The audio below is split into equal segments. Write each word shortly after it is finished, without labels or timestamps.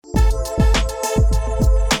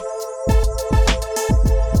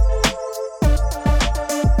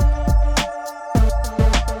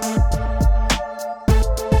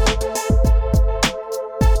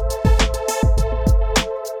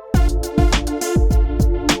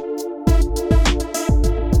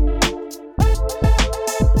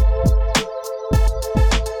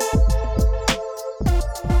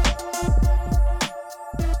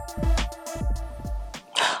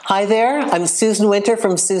Hi there, I'm Susan Winter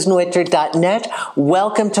from SusanWinter.net.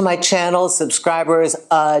 Welcome to my channel. Subscribers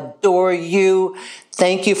adore you.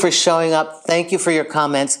 Thank you for showing up. Thank you for your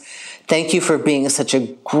comments. Thank you for being such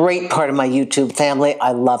a great part of my YouTube family.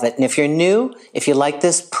 I love it. And if you're new, if you like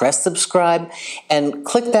this, press subscribe and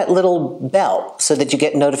click that little bell so that you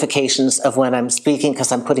get notifications of when I'm speaking,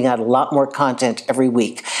 because I'm putting out a lot more content every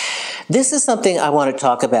week. This is something I want to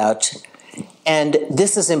talk about, and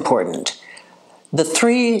this is important. The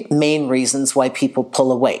three main reasons why people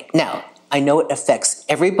pull away. Now, I know it affects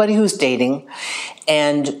everybody who's dating,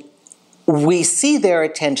 and we see their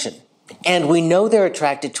attention, and we know they're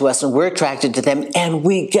attracted to us, and we're attracted to them, and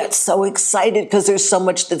we get so excited because there's so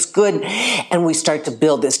much that's good, and we start to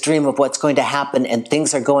build this dream of what's going to happen, and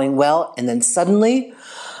things are going well, and then suddenly,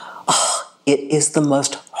 it is the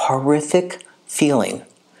most horrific feeling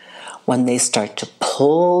when they start to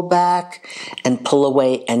pull back and pull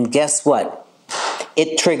away, and guess what?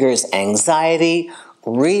 It triggers anxiety,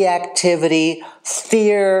 reactivity,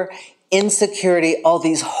 fear, insecurity. All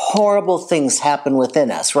these horrible things happen within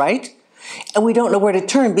us, right? And we don't know where to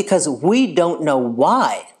turn because we don't know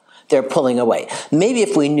why they're pulling away. Maybe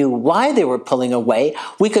if we knew why they were pulling away,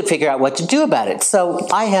 we could figure out what to do about it. So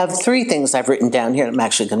I have three things I've written down here. I'm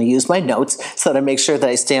actually going to use my notes so that I make sure that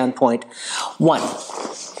I stay on point. One,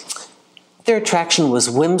 their attraction was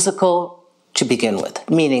whimsical to begin with,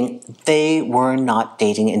 meaning they were not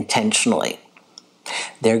dating intentionally.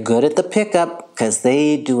 They're good at the pickup because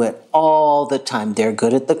they do it all the time. They're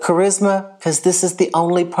good at the charisma because this is the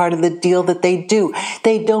only part of the deal that they do.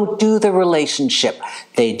 They don't do the relationship.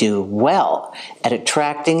 They do well at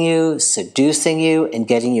attracting you, seducing you, and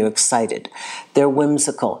getting you excited. They're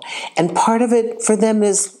whimsical. And part of it for them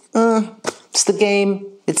is, it's the game.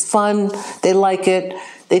 It's fun. They like it.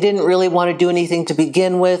 They didn't really want to do anything to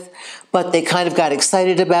begin with, but they kind of got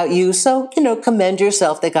excited about you. So, commend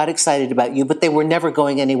yourself. They got excited about you, but they were never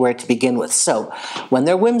going anywhere to begin with. So when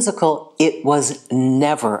they're whimsical, it was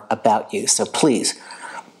never about you. So please,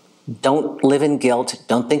 don't live in guilt.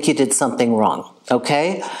 Don't think you did something wrong,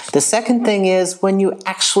 okay? The second thing is when you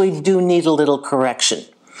actually do need a little correction.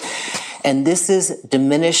 And this is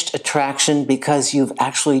diminished attraction because you've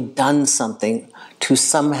actually done something to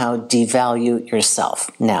somehow devalue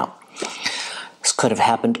yourself. Now, this could have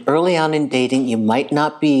happened early on in dating. You might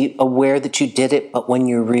not be aware that you did it, but when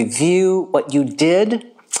you review what you did,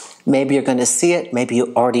 maybe you're going to see it, maybe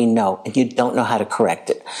you already know, and you don't know how to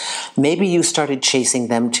correct it. Maybe you started chasing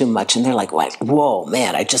them too much, and they're like, whoa,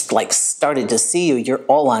 man, I just started to see you. You're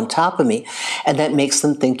all on top of me. And that makes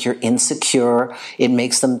them think you're insecure. It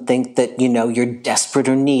makes them think that, you're desperate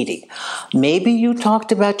or needy. Maybe you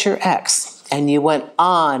talked about your ex, and you went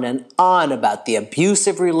on and on about the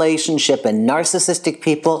abusive relationship and narcissistic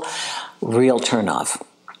people. Real turnoff.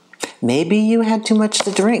 Maybe you had too much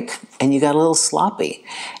to drink and you got a little sloppy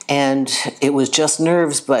and it was just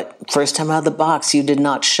nerves, but first time out of the box, you did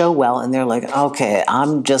not show well. And they're like, okay,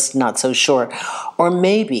 I'm just not so sure. Or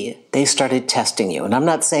maybe they started testing you. And I'm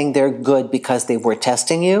not saying they're good because they were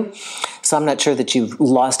testing you. So I'm not sure that you've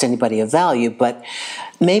lost anybody of value, but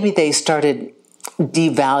maybe they started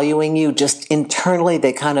devaluing you just internally.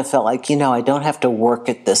 They kind of felt like, I don't have to work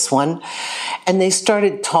at this one. And they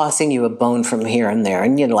started tossing you a bone from here and there.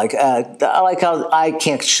 And, I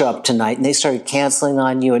can't show up tonight. And they started canceling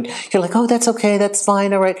on you. And you're like, oh, that's okay. That's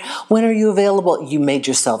fine. All right. When are you available? You made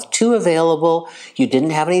yourself too available. You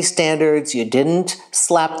didn't have any standards. You didn't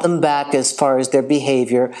slap them back as far as their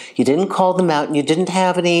behavior. You didn't call them out. And you didn't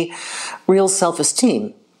have any real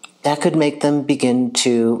self-esteem. That could make them begin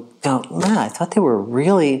to go, man, I thought they were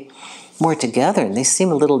really more together and they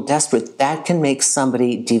seem a little desperate. That can make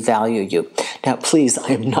somebody devalue you. Now, please,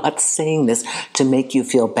 I'm not saying this to make you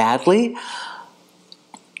feel badly.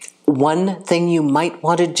 One thing you might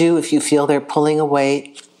want to do if you feel they're pulling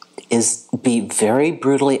away is be very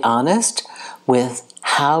brutally honest with,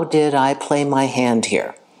 how did I play my hand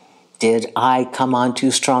here? Did I come on too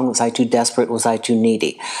strong? Was I too desperate? Was I too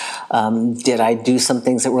needy? Did I do some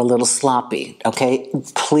things that were a little sloppy? Okay,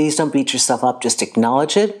 please don't beat yourself up. Just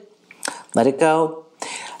acknowledge it. Let it go.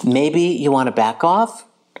 Maybe you want to back off.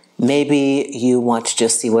 Maybe you want to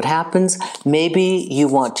just see what happens. Maybe you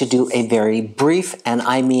want to do a very brief, and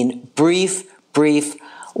I mean brief,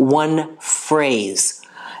 one phrase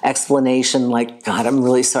explanation like, God, I'm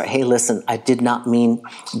really sorry. Hey, listen, I didn't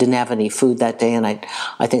have any food that day, and I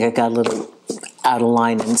think I got a little out of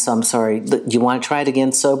line, and so I'm sorry. Do you want to try it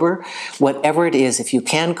again sober? Whatever it is, if you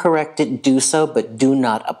can correct it, do so, but do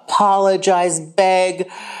not apologize, beg,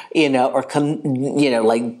 or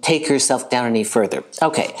take yourself down any further.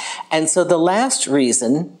 Okay, and so the last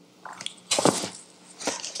reason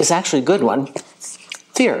is actually a good one.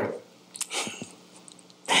 Fear.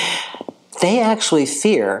 They actually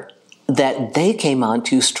fear that they came on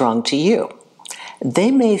too strong to you.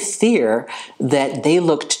 They may fear that they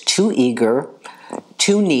looked too eager,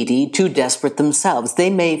 too needy, too desperate themselves. They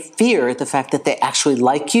may fear the fact that they actually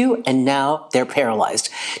like you and now they're paralyzed.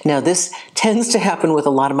 Now, this tends to happen with a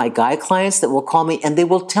lot of my guy clients that will call me and they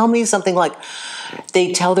will tell me something like,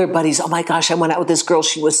 they tell their buddies, oh my gosh, I went out with this girl.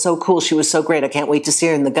 She was so cool. She was so great. I can't wait to see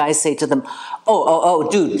her. And the guys say to them, oh,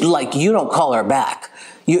 dude, like you don't call her back.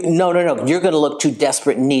 No, you're going to look too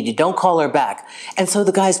desperate and needy. Don't call her back. And so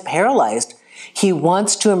the guy's paralyzed. He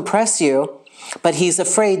wants to impress you, but he's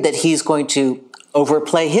afraid that he's going to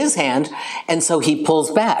overplay his hand, and so he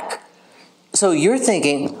pulls back. So you're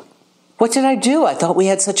thinking, what did I do? I thought we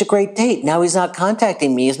had such a great date. Now he's not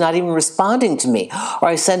contacting me. He's not even responding to me. Or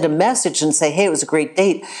I send a message and say, hey, it was a great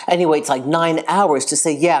date. And he waits like 9 hours to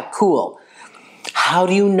say, yeah, cool. How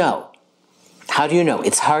do you know? How do you know?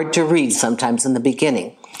 It's hard to read sometimes in the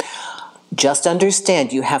beginning. Just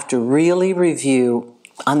understand you have to really review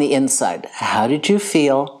on the inside. How did you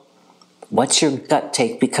feel? What's your gut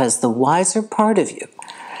take? Because the wiser part of you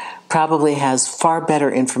probably has far better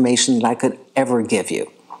information than I could ever give you.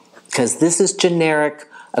 Because this is generic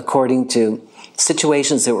according to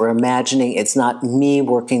situations that we're imagining. It's not me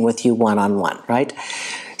working with you one-on-one, right?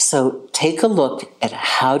 So take a look at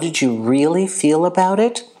how did you really feel about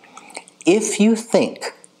it. If you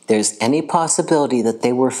think there's any possibility that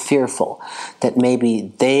they were fearful, that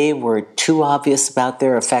maybe they were too obvious about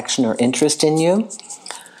their affection or interest in you,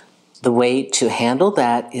 the way to handle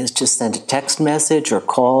that is to send a text message or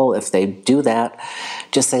call. If they do that,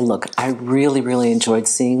 just say, look, I really, really enjoyed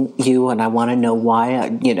seeing you and I want to know why.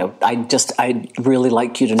 I'd really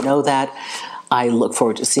like you to know that. I look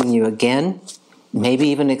forward to seeing you again. Maybe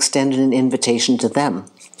even extend an invitation to them.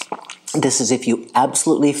 This is if you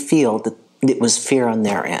absolutely feel that it was fear on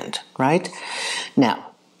their end, right?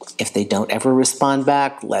 Now, if they don't ever respond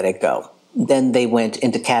back, let it go. Then they went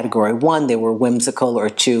into category 1, they were whimsical, or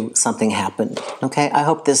 2, something happened. Okay, I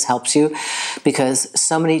hope this helps you, because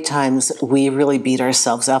so many times we really beat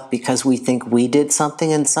ourselves up because we think we did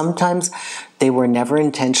something, and sometimes they were never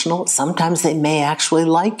intentional. Sometimes they may actually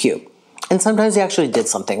like you. And sometimes they actually did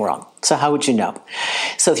something wrong. So how would you know?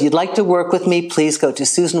 So if you'd like to work with me, please go to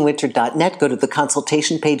susanwinter.net, go to the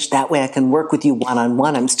consultation page. That way I can work with you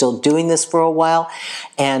one-on-one. I'm still doing this for a while,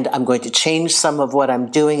 and I'm going to change some of what I'm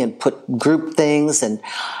doing and put group things. And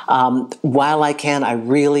while I can, I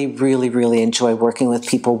really, really, really enjoy working with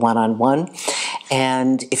people one-on-one.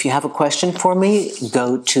 And if you have a question for me,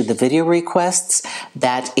 go to the video requests.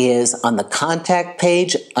 That is on the contact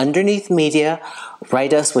page underneath media.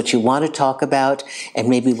 Write us what you want to talk about, and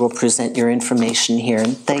maybe we'll present your information here.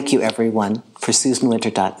 And thank you, everyone, for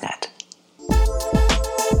susanwinter.net.